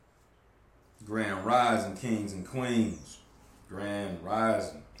Grand Rising, kings and queens. Grand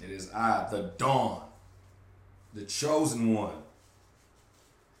Rising. It is I, the Dawn, the chosen one.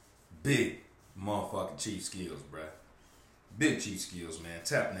 Big motherfucking ChiefSkillz, bruh. Big ChiefSkillz, man.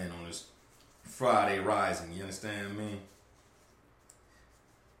 Tapping in on this Friday Rising. You understand me?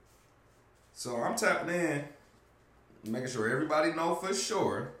 So I'm tapping in, making sure everybody know for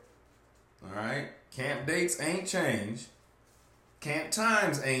sure. All right? Camp dates ain't changed. Camp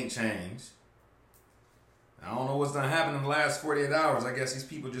times ain't changed. I don't know what's done happened in the last 48 hours. I guess these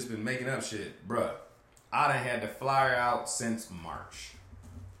people just been making up shit. Bruh, I done had the flyer out since March.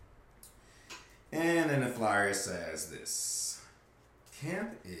 And in the flyer says this.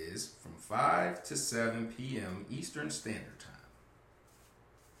 Camp is from 5 to 7 p.m. Eastern Standard Time.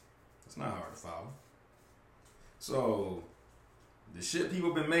 It's not hard to follow. So, the shit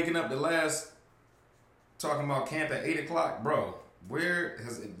people been making up the last, talking about camp at 8 o'clock, bro,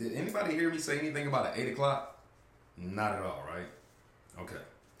 did anybody hear me say anything about at 8 o'clock? Not at all, right? Okay.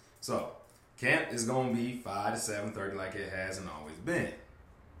 So, camp is going to be 5 to 7:30 like it has and always been.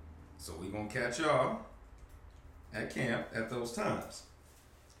 So, we going to catch y'all at camp at those times.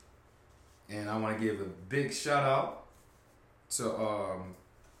 And I want to give a big shout out to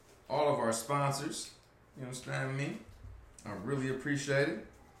all of our sponsors. You understand me? I really appreciate it.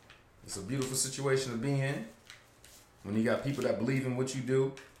 It's a beautiful situation to be in. When you got people that believe in what you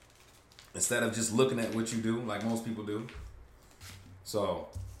do, instead of just looking at what you do, like most people do. So,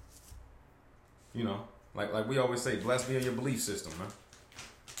 you know, like we always say, blessed be your belief system, man.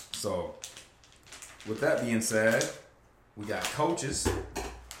 So, with that being said, we got coaches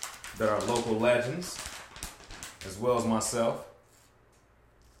that are local legends, as well as myself.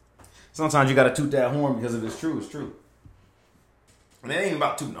 Sometimes you gotta toot that horn because if it's true, it's true. And it ain't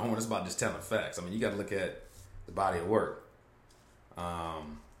about tooting the horn, it's about just telling facts. I mean, you gotta look at the body of work.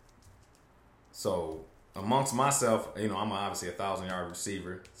 So amongst myself, you know, I'm obviously a 1,000-yard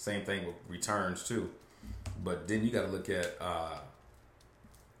receiver. Same thing with returns too. But then you gotta look at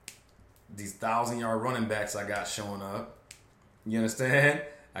these 1,000-yard running backs I got showing up. You understand?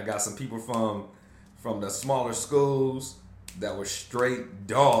 I got some people from the smaller schools that were straight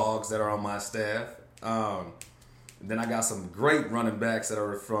dogs that are on my staff. Then I got some great running backs that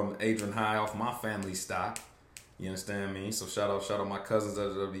are from Adrian High off my family stock. You understand me? So shout out my cousins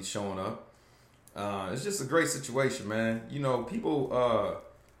that will be showing up. It's just a great situation, man. You know, people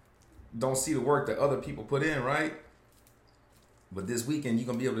don't see the work that other people put in, right? But this weekend you're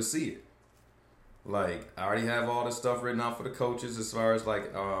gonna be able to see it. Like, I already have all this stuff written out for the coaches as far as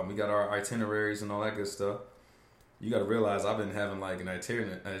like we got our itineraries and all that good stuff. You got to realize I've been having like an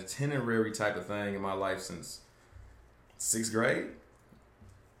itinerary type of thing in my life since 6th grade.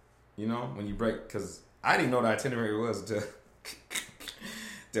 You know, when you break, because I didn't know the itinerary was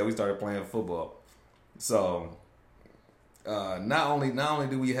until we started playing football. So not only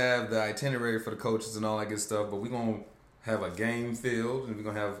do we have the itinerary for the coaches and all that good stuff, but we're gonna have a game field, and we're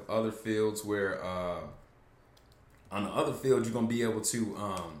gonna have other fields where on the other field you're gonna be able to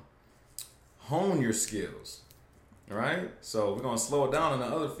hone your skills. Right? So we're gonna slow it down on the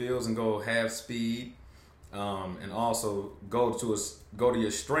other fields and go half speed, and also go to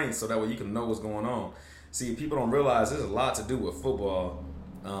your strengths so that way you can know what's going on. See, people don't realize there's a lot to do with football.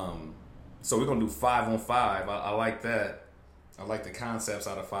 So we're gonna do 5-on-5. I like that. I like the concepts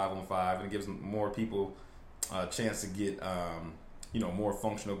out of 5-on-5, and it gives more people a chance to get more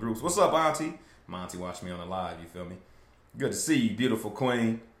functional groups. What's up, Auntie? My auntie watched me on the live. You feel me? Good to see you, beautiful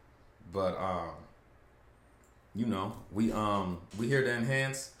queen. But you know, we here to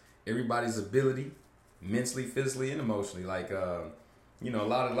enhance everybody's ability, mentally, physically, and emotionally. Like, you know, a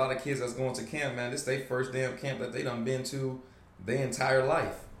lot of kids that's going to camp, man, this their first damn camp that they done been to their entire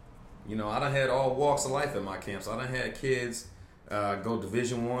life. You know, I done had all walks of life at my camps. I done had kids go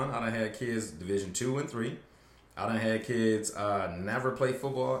Division I. I done had kids Division 2 and 3. I done had kids never play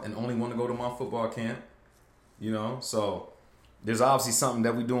football and only want to go to my football camp. You know, so there's obviously something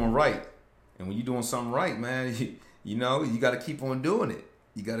that we doing right. And when you're doing something right, man, you know, you got to keep on doing it.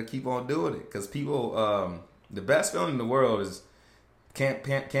 You got to keep on doing it. Because people, the best feeling in the world is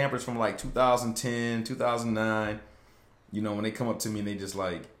campers from like 2010, 2009. You know, when they come up to me and they just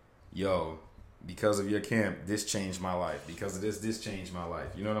like, yo, because of your camp, this changed my life. Because of this changed my life.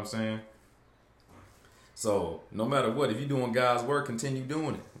 You know what I'm saying? So, no matter what, if you're doing God's work, continue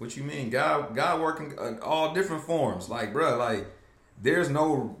doing it. What you mean? God working all different forms. Like, bro, like, there's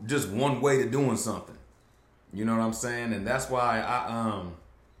no just one way to doing something. You know what I'm saying? And that's why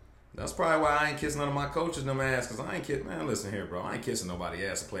that's probably why I ain't kissing none of my coaches no ass, because I ain't kiss, man, listen here, bro. I ain't kissing nobody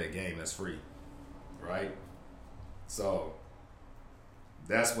ass to play a game that's free. Right? So,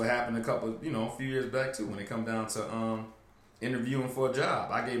 That's what happened a few years back too when it come down to interviewing for a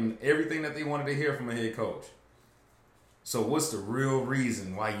job. I gave them everything that they wanted to hear from a head coach. So what's the real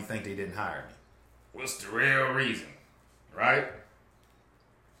reason why you think they didn't hire me? What's the real reason? Right?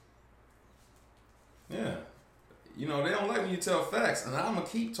 Yeah. They don't like when you tell facts. And I'm going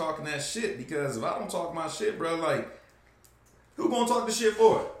to keep talking that shit because if I don't talk my shit, bro, like, who going to talk the shit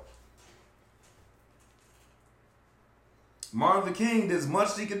for it? Martin Luther King did as much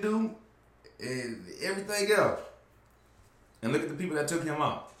as he could do and everything else. And look at the people that took him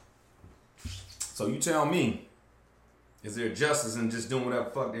out. So you tell me, is there justice in just doing whatever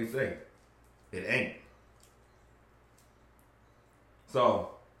the fuck they say? It ain't.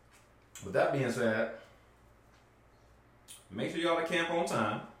 So, with that being said, make sure y'all at camp on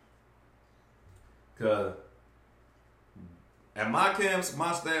time. Because at my camps,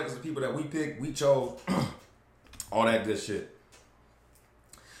 my staff is the people that we picked, we chose, all that good shit.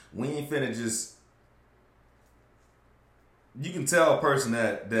 We ain't finna just... You can tell a person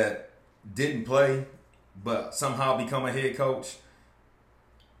that didn't play, but somehow become a head coach.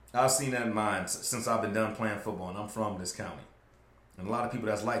 I've seen that in mine since I've been done playing football, and I'm from this county. And a lot of people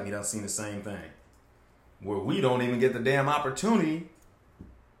that's like me, that's seen the same thing. Where we don't even get the damn opportunity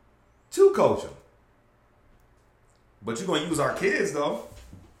to coach them. But you're going to use our kids, though.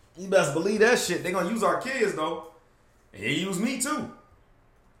 You best believe that shit. They're going to use our kids, though. And they use me, too.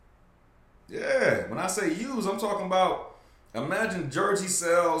 Yeah, when I say use, I'm talking about, imagine jersey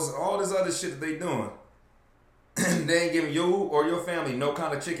sales, all this other shit that they doing. They ain't giving you or your family no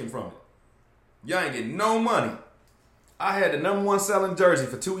kind of chicken from it. Y'all ain't getting no money. I had the #1 selling jersey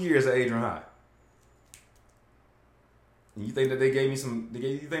for 2 years at Adrian High. And you think that they gave me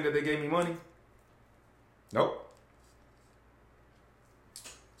you think that they gave me money? Nope.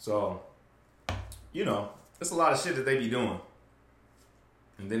 So, it's a lot of shit that they be doing.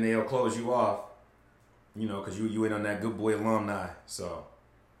 And then they'll close you off, because you ain't on that good boy alumni. So,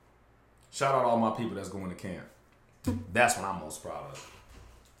 shout out all my people that's going to camp. That's what I'm most proud of.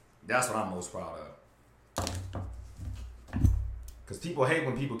 Because people hate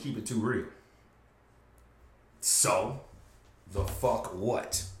when people keep it too real. So, the fuck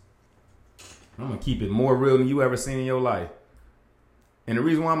what? I'm going to keep it more real than you ever seen in your life. And the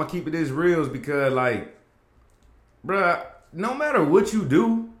reason why I'm going to keep it this real is because, like, bruh, no matter what you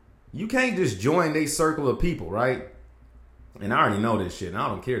do, you can't just join their circle of people, right? And I already know this shit, and I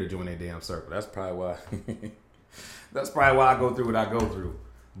don't care to join their damn circle. That's probably why. That's probably why I go through what I go through.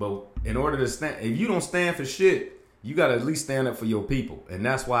 But in order to stand, if you don't stand for shit, you got to at least stand up for your people. And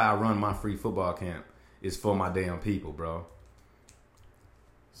that's why I run my free football camp. It's for my damn people, bro.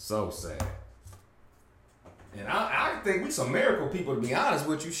 So sad. And I think we some miracle people, to be honest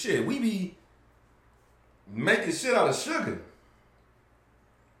with you. Shit, we be making shit out of sugar.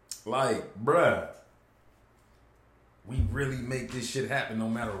 Like, bruh, we really make this shit happen no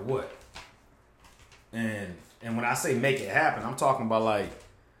matter what. And when I say make it happen, I'm talking about like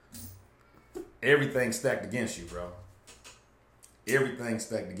everything stacked against you, bro. Everything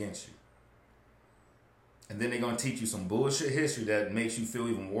stacked against you. And then they're going to teach you some bullshit history that makes you feel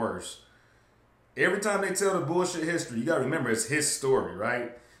even worse. Every time they tell the bullshit history, you got to remember it's his story,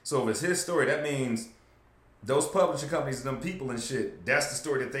 right? So if it's his story, that means those publishing companies and them people and shit, that's the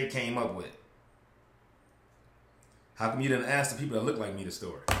story that they came up with. How come you didn't ask the people that look like me the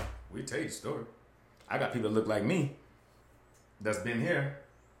story? We tell you the story. I got people that look like me that's been here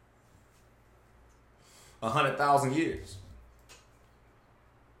 100,000 years.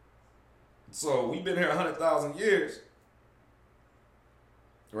 So we've been here 100,000 years,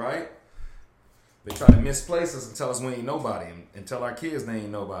 right? They try to misplace us and tell us we ain't nobody and tell our kids they ain't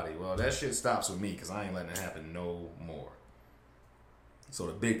nobody. Well, that shit stops with me because I ain't letting it happen no more. So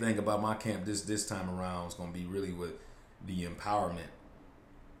the big thing about my camp this time around is going to be really with the empowerment,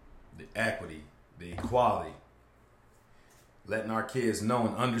 the equity, the equality, letting our kids know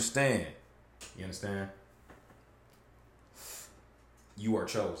and understand. You understand? You are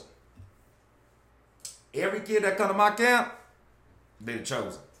chosen. Every kid that come to my camp, they're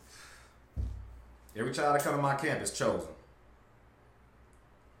chosen. Every child that come to my camp is chosen.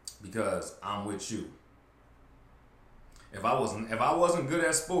 Because I'm with you. If I wasn't good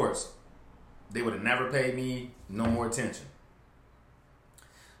at sports, they would have never paid me no more attention.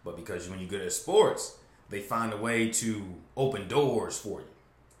 But because when you're good at sports, they find a way to open doors for you.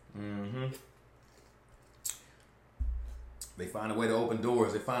 Mm-hmm. They find a way to open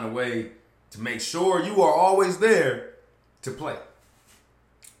doors. They find a way to make sure you are always there to play.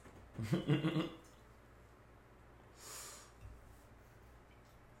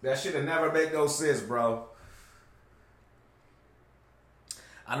 That shit will never make no sense, bro.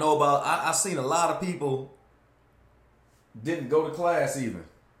 I know about. I seen a lot of people didn't go to class even,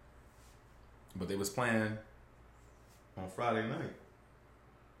 but they was playing on Friday night.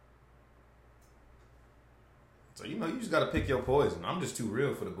 So you just gotta pick your poison. I'm just too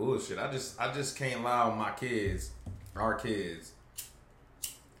real for the bullshit. I just can't allow my kids, our kids,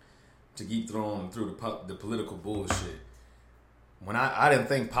 to keep throwing through the political bullshit. When I didn't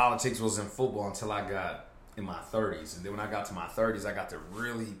think politics was in football until I got in my 30s, and then when I got to my 30s, I got to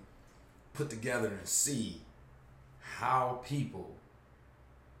really put together and see how people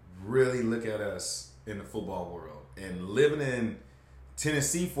really look at us in the football world. And living in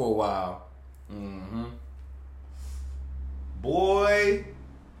Tennessee for a while, boy,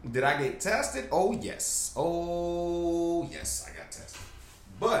 did I get tested? Oh yes, I got tested.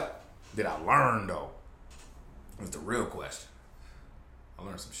 But did I learn though? That's the real question. I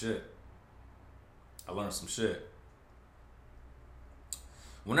learned some shit.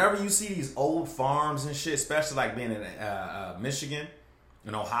 Whenever you see these old farms and shit, especially like being in Michigan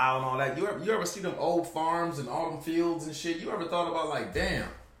and Ohio and all that, you ever see them old farms and all them fields and shit? You ever thought about like, damn,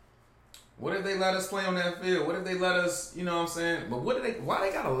 what if they let us play on that field? What if they let us, you know what I'm saying? But why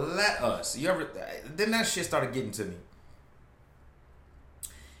they gotta let us? Then that shit started getting to me.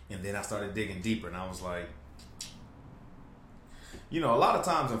 And then I started digging deeper and I was like, a lot of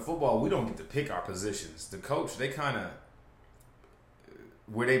times in football, we don't get to pick our positions. The coach, they kind of,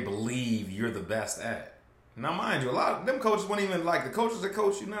 where they believe you're the best at. Now, mind you, a lot of them coaches weren't even like the coaches that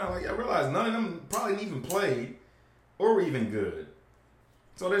coach you now. Like, I realize none of them probably even played or were even good.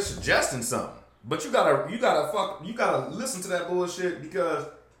 So they're suggesting something. But you gotta listen to that bullshit because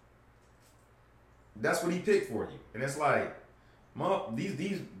that's what he picked for you. And it's like,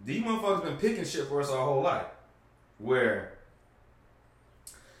 these motherfuckers been picking shit for us our whole life. Where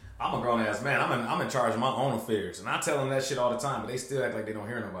I'm a grown ass man. I'm in charge of my own affairs, and I tell them that shit all the time, but they still act like they don't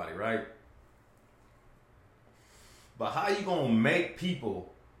hear nobody, right? But how you gonna make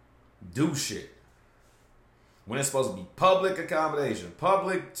people do shit when it's supposed to be public accommodation,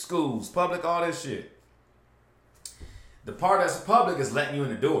 public schools, public all this shit? The part that's public is letting you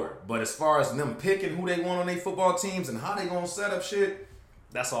in the door, but as far as them picking who they want on their football teams and how they gonna set up shit,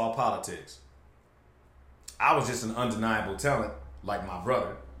 that's all politics. I was just an undeniable talent, like my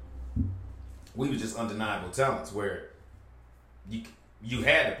brother. We were just undeniable talents where you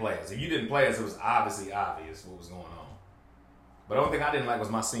had to play us. If you didn't play us, it was obviously obvious what was going on. But the only thing I didn't like was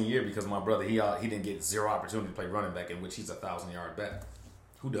my senior year because my brother, he didn't get zero opportunity to play running back, in which he's a 1,000-yard back.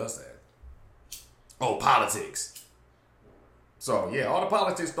 Who does that? Oh, politics. So, yeah, all the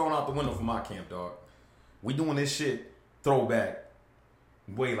politics thrown out the window for my camp, dog. We doing this shit throwback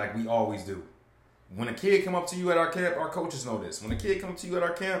way like we always do. When a kid come up to you at our camp, our coaches know this. When a kid come to you at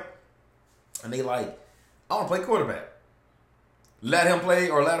our camp, and they like, I want to play quarterback. Let him play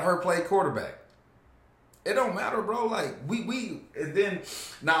or let her play quarterback. It don't matter, bro. Like, and then,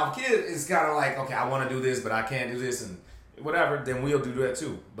 now if a kid is kind of like, okay, I want to do this, but I can't do this and whatever, then we'll do that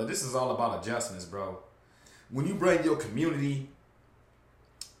too. But this is all about adjustments, bro. When you bring your community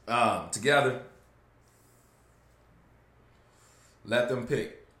together, let them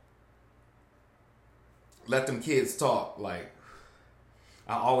pick. Let them kids talk. Like,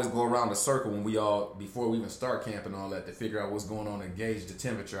 I always go around the circle before we even start camp and all that, to figure out what's going on and gauge the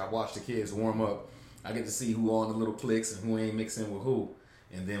temperature. I watch the kids warm up. I get to see who on the little cliques and who ain't mixing with who.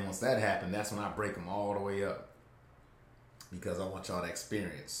 And then once that happens, that's when I break them all the way up. Because I want y'all to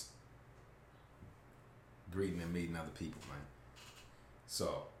experience greeting and meeting other people, man.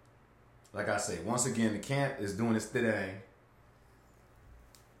 So, like I say, once again, the camp is doing its thing.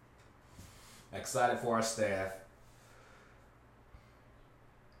 Excited for our staff.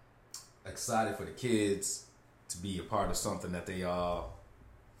 Excited for the kids to be a part of something that they all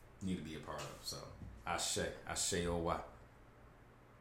need to be a part of. So, Ashe, oh why.